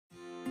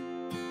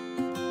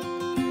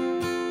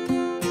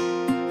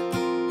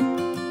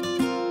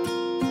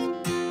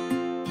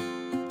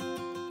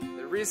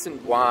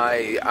reason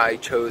why I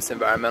chose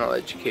environmental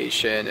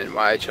education and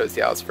why I chose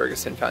the Alice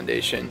Ferguson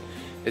Foundation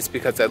is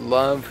because I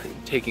love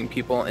taking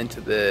people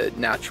into the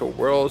natural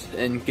world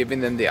and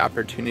giving them the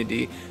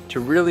opportunity to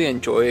really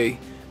enjoy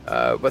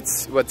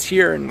what's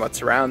here and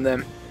what's around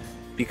them,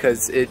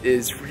 because it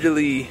is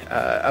really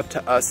up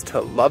to us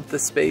to love the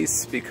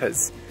space,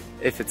 because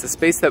if it's a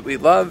space that we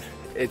love,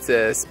 it's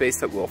a space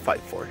that we'll fight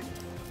for.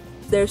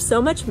 There's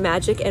so much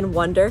magic and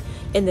wonder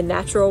in the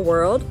natural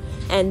world,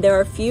 and there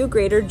are few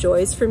greater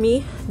joys for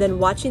me than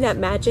watching that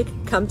magic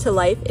come to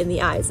life in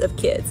the eyes of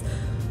kids,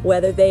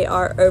 whether they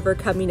are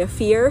overcoming a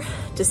fear,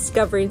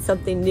 discovering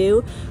something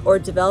new, or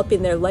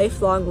developing their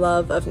lifelong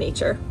love of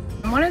nature.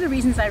 One of the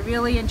reasons I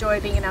really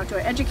enjoy being an outdoor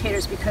educator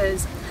is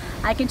because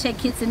I can take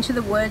kids into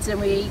the woods and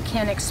we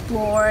can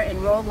explore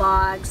and roll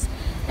logs.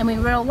 And when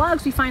we roll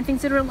logs, we find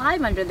things that are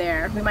alive under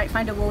there. We might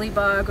find a woolly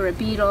bug or a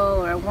beetle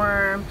or a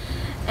worm.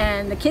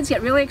 And the kids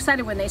get really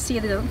excited when they see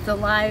the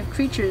live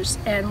creatures,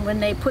 and when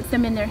they put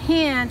them in their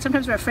hand,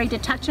 sometimes we're afraid to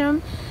touch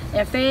them.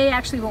 If they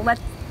actually will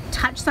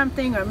touch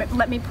something or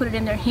let me put it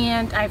in their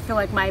hand, I feel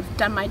like I've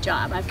done my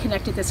job. I've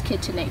connected this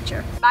kid to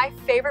nature. My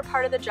favorite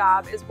part of the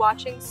job is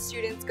watching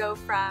students go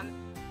from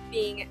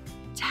being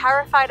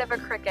terrified of a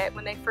cricket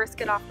when they first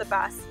get off the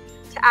bus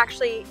to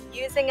actually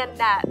using a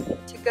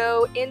net to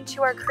go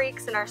into our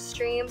creeks and our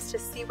streams to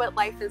see what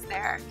life is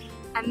there.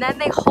 And then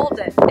they hold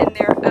it in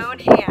their own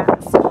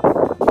hands.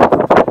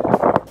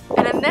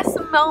 And in this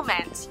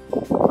moment,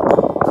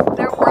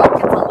 their world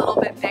gets a little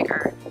bit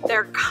bigger.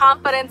 Their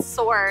confidence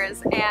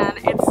soars, and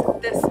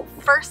it's this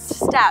first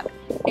step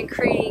in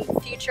creating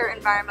future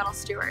environmental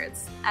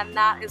stewards. And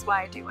that is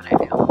why I do what I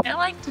do. I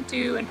like to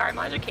do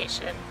environmental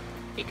education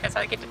because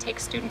I get to take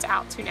students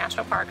out to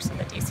national parks in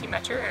the DC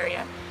metro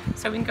area.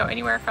 So we can go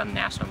anywhere from the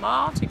National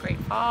Mall to Great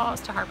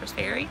Falls to Harper's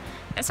Ferry.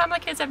 And some of my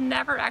kids have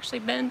never actually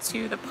been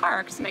to the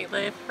parks, and they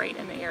live right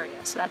in the area.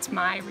 So that's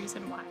my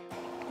reason why.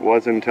 It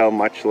wasn't until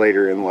much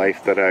later in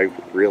life that I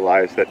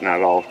realized that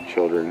not all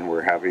children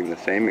were having the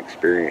same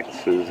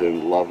experiences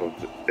and love of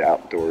the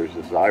outdoors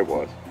as I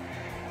was.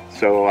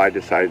 So I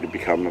decided to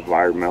become an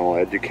environmental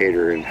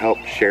educator and help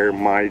share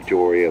my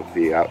joy of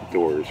the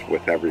outdoors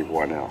with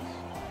everyone else.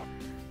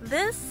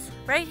 This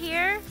right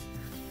here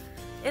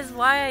is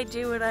why I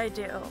do what I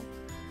do.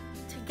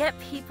 To get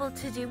people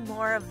to do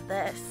more of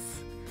this.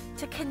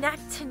 To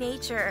connect to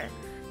nature.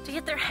 To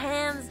get their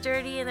hands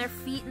dirty and their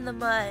feet in the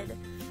mud.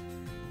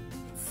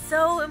 It's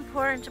so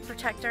important to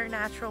protect our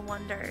natural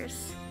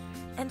wonders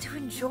and to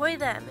enjoy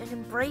them and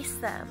embrace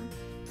them.